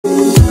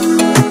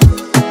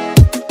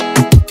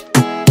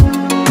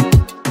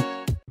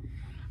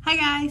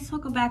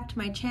back to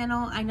my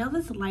channel. I know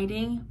this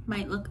lighting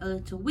might look a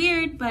little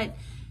weird, but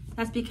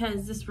that's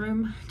because this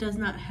room does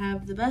not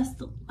have the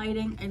best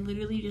lighting. I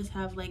literally just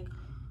have like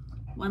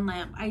one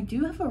lamp. I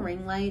do have a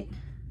ring light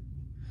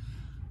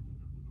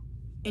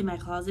in my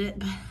closet,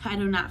 but I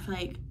do not feel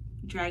like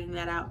dragging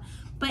that out.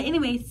 But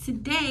anyways,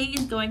 today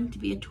is going to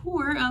be a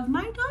tour of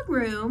my dog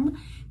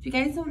room. If you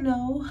guys don't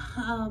know,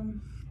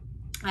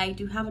 I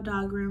do have a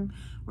dog room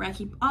where I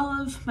keep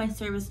all of my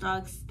service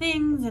dogs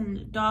things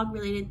and dog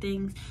related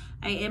things.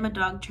 I am a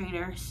dog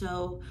trainer,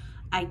 so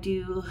I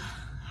do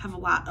have a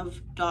lot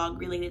of dog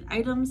related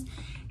items,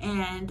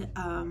 and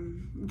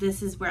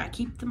this is where I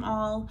keep them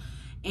all.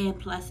 And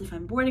plus, if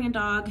I'm boarding a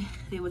dog,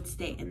 they would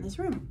stay in this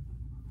room.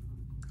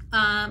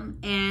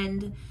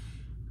 And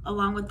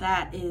along with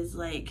that is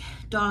like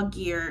dog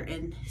gear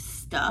and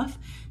stuff.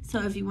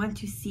 So if you want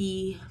to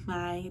see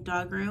my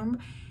dog room,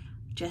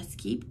 just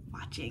keep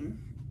watching.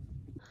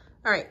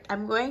 All right,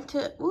 I'm going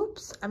to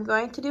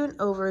do an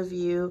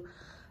overview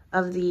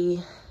of the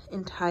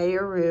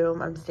entire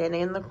room. I'm standing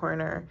in the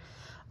corner.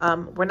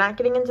 We're not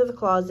getting into the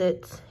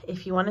closets.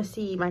 If you want to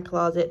see my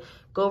closet,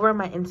 go over on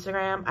my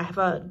Instagram. I have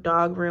a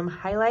dog room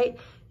highlight.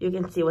 You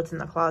can see what's in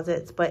the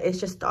closets, but it's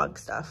just dog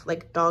stuff,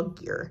 like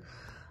dog gear.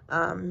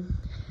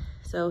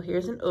 So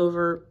here's an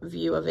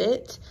overview of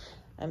it.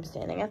 I'm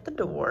standing at the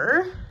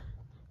door,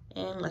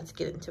 and let's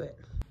get into it.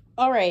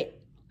 All right.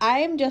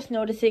 I am just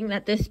noticing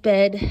that this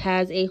bed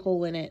has a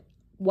hole in it.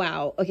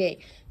 Wow.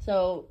 Okay,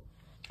 so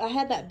I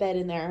had that bed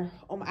in there.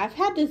 I've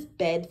had this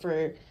bed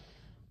for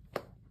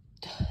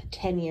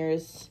 10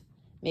 years,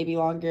 maybe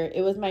longer.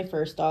 It was my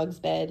first dog's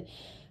bed.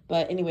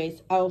 But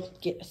anyways, I'll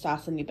get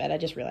Stas a new bed. I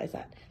just realized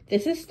that.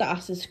 This is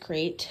Stas's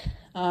crate.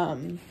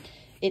 It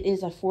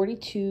is a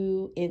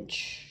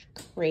 42-inch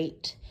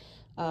crate,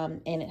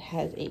 and it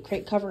has a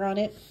crate cover on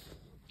it.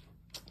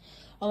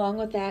 Along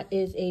with that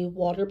is a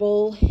water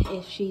bowl.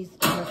 If she's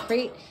in her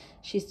crate,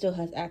 she still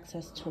has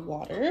access to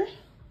water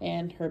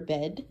and her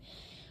bed.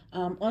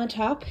 On the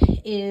top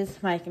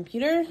is my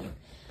computer,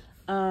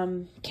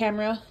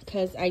 camera,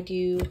 because I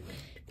do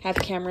have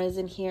cameras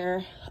in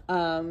here.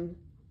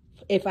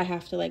 If I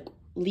have to like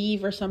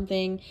leave or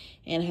something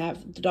and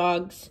have the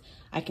dogs,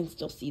 I can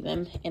still see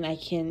them and I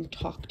can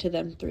talk to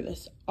them through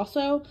this.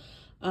 Also,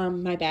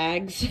 my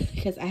bags,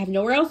 because I have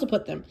nowhere else to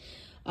put them.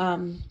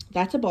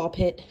 That's a ball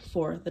pit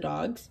for the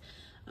dogs.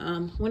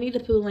 Winnie the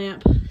Pooh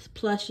lamp,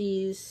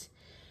 plushies,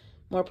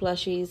 more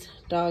plushies,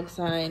 dog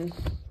sign,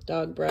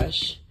 dog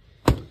brush,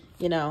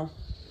 you know,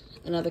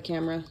 another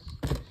camera.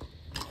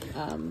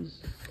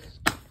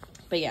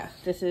 But yeah,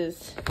 this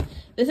is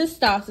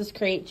Stas's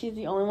crate. She's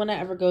the only one that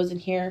ever goes in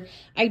here.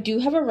 I do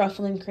have a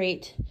ruffling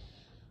crate,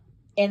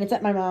 and it's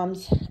at my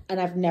mom's, and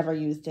I've never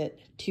used it,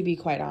 to be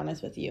quite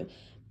honest with you.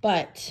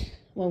 But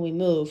when we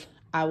move,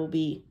 I will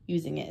be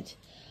using it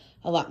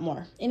a lot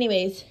more.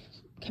 Anyways,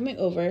 coming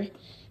over,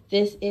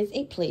 this is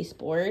a place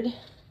board.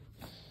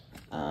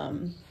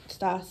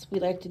 Stas, we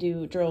like to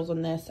do drills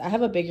on this. I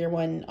have a bigger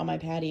one on my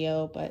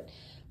patio, but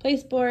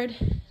place board.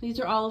 These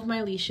are all of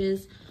my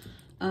leashes.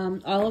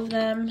 All of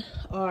them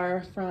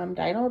are from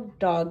Dino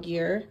Dog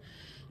Gear.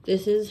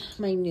 This is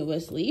my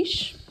newest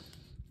leash.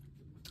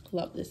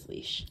 Love this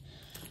leash.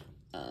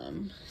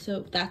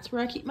 So that's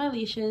where I keep my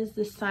leashes.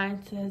 This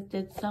sign says,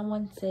 "Did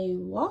someone say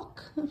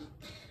walk?"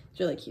 It's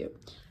really cute.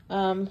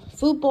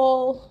 Food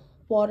bowl,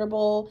 water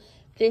bowl.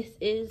 This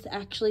is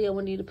actually a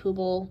Winnie the Pooh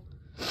bowl,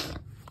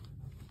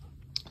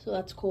 so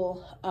that's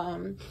cool.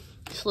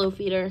 Slow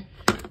feeder.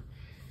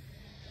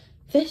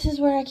 This is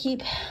where I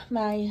keep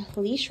my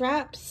leash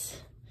wraps,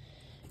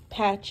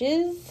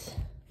 patches,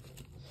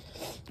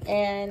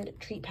 and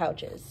treat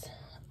pouches.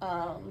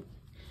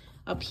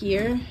 Up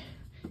here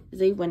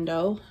is a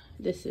window.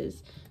 This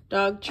is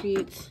dog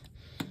treats,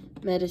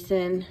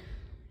 medicine,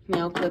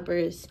 nail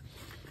clippers,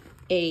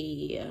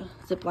 a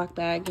Ziploc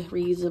bag,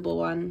 reusable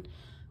one,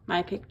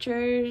 my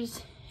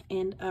pictures,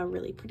 and a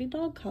really pretty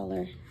dog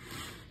collar.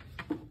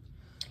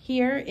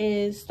 Here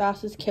is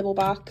Stas's kibble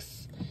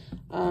box,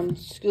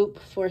 scoop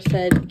for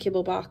said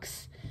kibble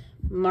box,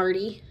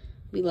 Marty,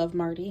 we love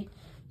Marty,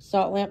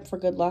 salt lamp for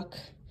good luck,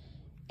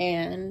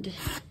 and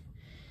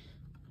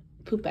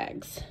poop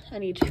bags. I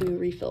need to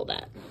refill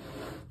that.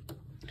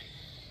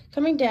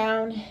 Coming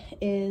down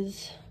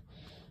is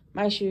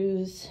my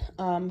shoes,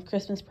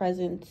 Christmas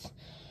presents.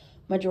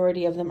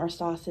 Majority of them are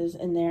Stas's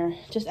in there,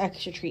 just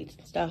extra treats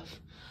and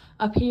stuff.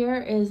 Up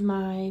here is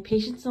my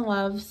Patience and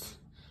Loves.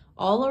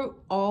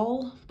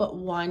 All but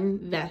one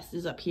vest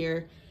is up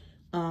here.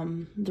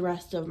 The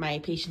rest of my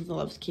Patience and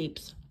Loves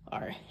capes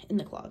are in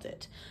the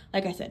closet.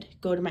 Like I said,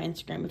 go to my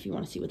Instagram if you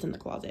want to see what's in the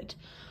closet.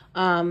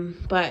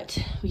 But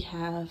we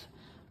have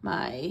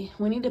my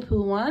Winnie the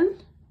Pooh one,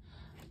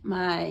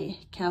 my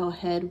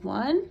Cowhead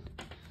one,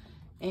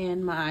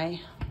 and my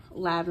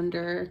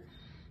lavender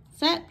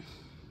set.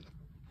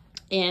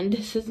 And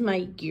this is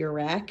my gear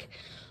rack.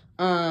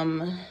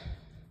 This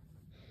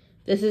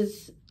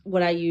is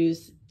what I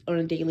use on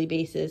a daily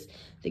basis.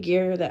 The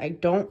gear that I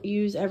don't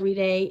use every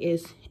day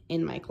is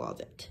in my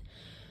closet.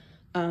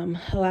 A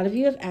lot of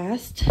you have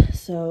asked,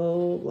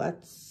 so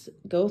let's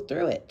go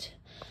through it.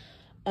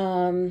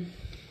 I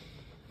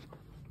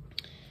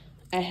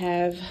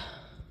have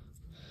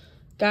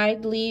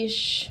guide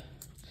leash.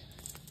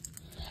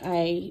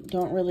 I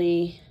don't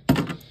really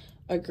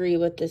agree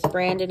with this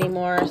brand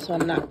anymore, so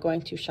I'm not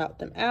going to shout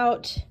them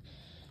out.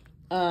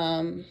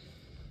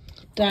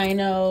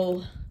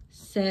 Dino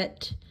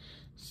Set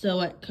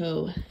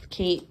Sowetco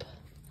Cape.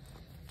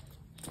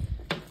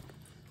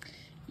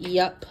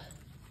 Yup.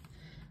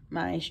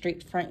 My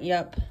straight front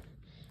Yup.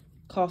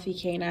 Coffee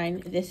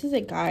Canine. This is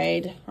a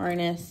guide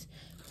harness.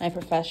 My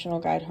professional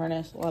guide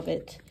harness. Love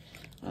it.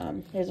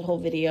 There's a whole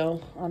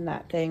video on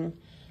that thing.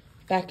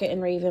 Beckett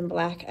and Raven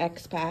Black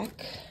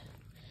X-Pack.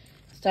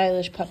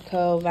 Stylish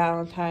Pupco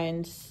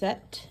Valentine's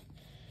set.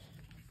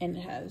 And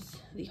it has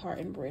the heart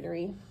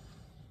embroidery.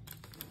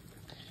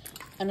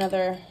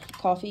 Another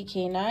Coffee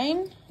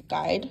Canine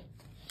guide.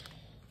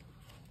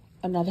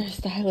 Another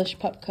Stylish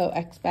Pupco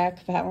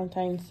X-Pack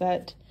Valentine's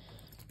set.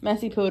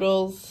 Messy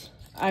Poodles.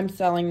 I'm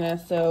selling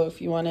this, so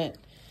if you want it,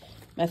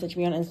 message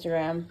me on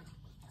Instagram.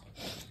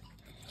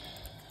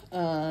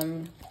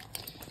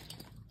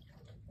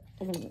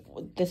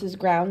 This is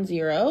Ground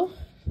Zero.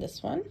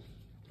 This one.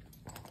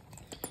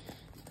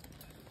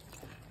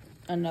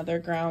 Another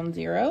Ground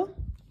Zero.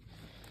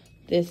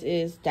 This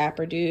is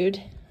Dapper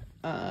Dude.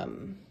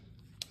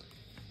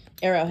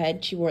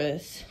 Arrowhead. She wore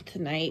this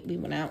tonight. We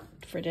went out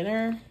for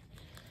dinner.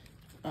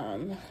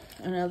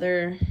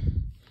 Another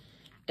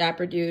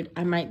Dapper Dude.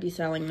 I might be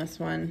selling this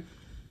one.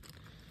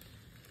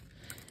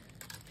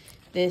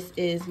 This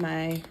is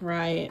my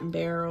Riot and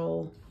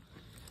Barrel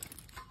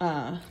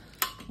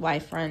Y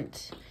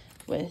front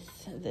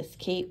with this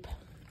cape.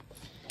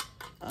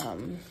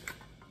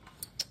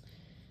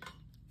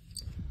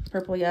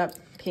 Purple Yup,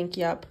 pink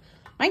Yup.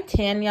 My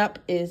tan Yup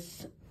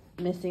is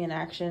missing in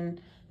action.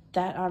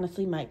 That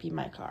honestly might be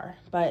my car.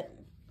 But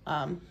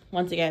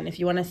once again, if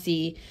you want to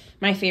see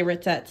my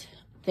favorite sets,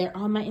 they're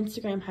on my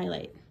Instagram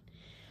highlight.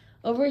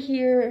 Over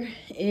here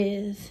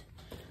is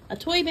a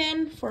toy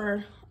bin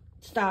for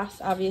Stas,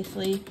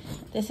 obviously.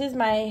 This is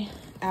my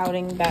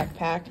outing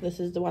backpack. This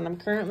is the one I'm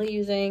currently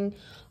using.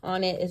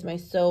 On it is my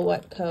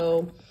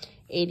Sowetco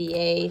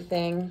ADA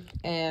thing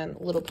and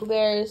Little Pooh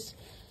Bears.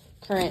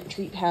 Current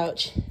treat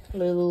pouch,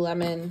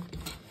 Lululemon,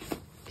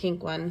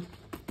 pink one.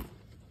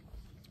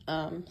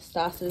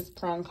 Stas's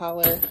prong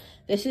collar.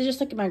 This is just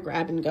like my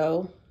grab and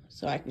go,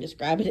 so I can just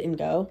grab it and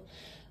go.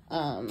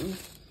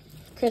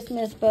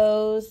 Christmas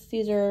bows.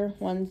 These are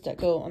ones that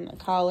go on the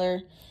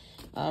collar.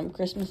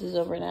 Christmas is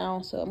over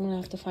now, so I'm gonna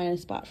have to find a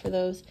spot for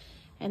those.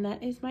 And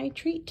that is my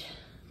treat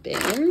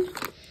bin.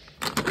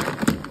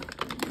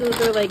 Those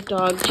are like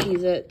dog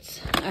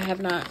Cheez-Its. I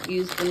have not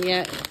used them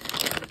yet,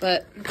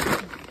 but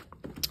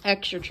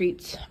extra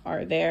treats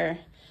are there.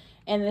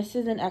 And this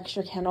is an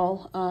extra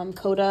kennel.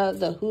 Coda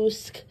the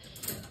Husk,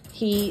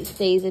 he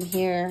stays in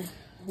here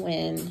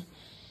when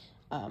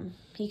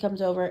he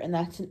comes over, and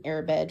that's an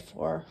air bed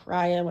for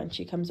Raya when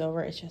she comes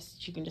over. It's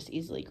just, she can just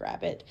easily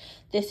grab it.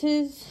 This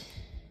is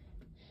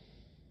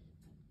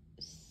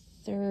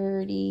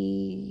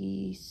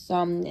 30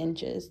 some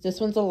inches. This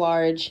one's a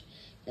large,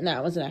 and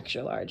that was an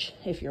extra large,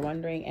 if you're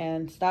wondering.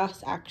 And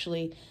Stas,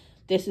 actually,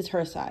 this is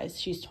her size.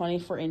 She's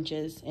 24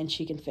 inches, and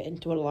she can fit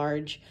into a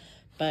large,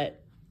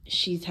 but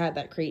she's had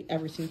that crate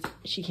ever since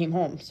she came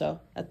home,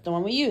 so that's the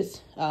one we use,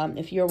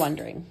 if you're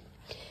wondering.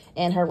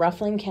 And her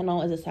ruffling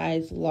kennel is a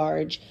size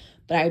large,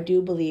 but I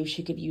do believe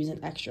she could use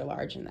an extra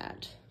large in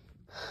that.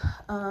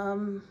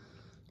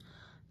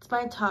 It's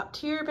my top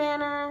tier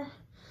banner.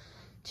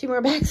 2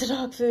 more bags of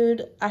dog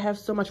food. I have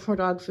so much more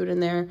dog food in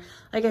there.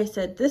 Like I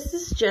said, this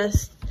is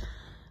just,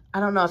 I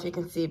don't know if you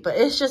can see, but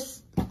it's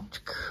just,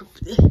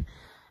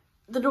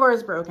 the door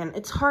is broken.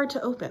 It's hard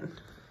to open.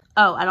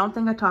 Oh, I don't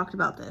think I talked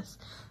about this.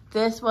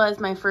 This was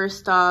my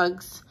first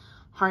dog's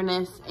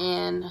harness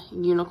and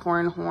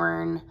unicorn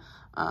horn.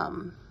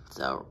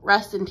 So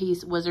rest in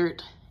peace,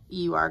 Wizard.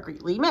 You are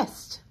greatly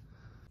missed.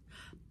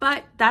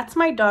 But that's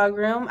my dog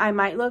room. I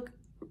might look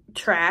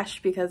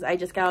trash because I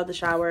just got out of the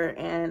shower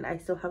and I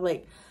still have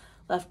like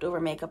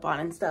leftover makeup on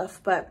and stuff.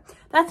 But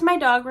that's my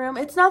dog room.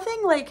 It's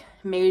nothing like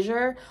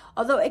major.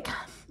 Although it,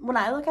 when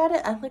I look at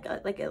it, I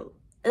like it.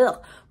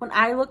 Ugh. When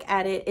I look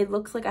at it, it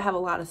looks like I have a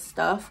lot of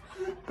stuff,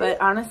 but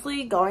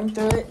honestly, going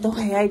through it the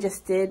way I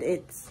just did,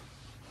 it's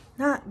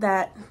not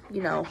that,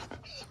 you know,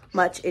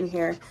 much in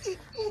here.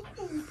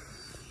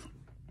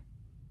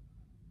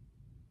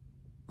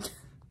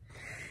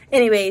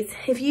 Anyways,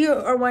 if you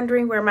are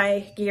wondering where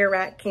my gear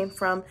rack came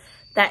from,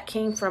 that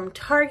came from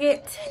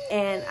Target,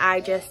 and I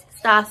just,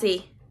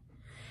 Stassi,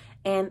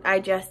 and I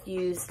just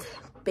used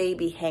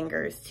baby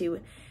hangers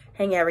to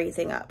hang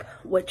everything up,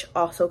 which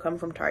also come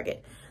from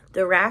Target.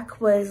 The rack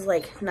was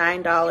like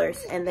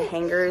 $9 and the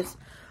hangers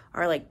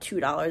are like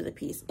 $2 a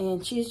piece.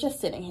 And she's just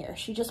sitting here.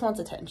 She just wants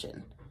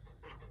attention.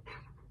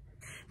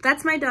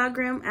 That's my dog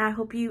room. I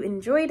hope you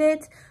enjoyed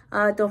it.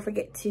 Don't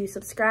forget to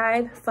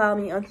subscribe. Follow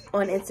me on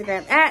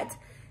Instagram at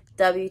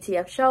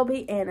WTF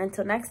Shelby. And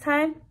until next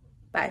time,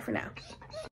 bye for now.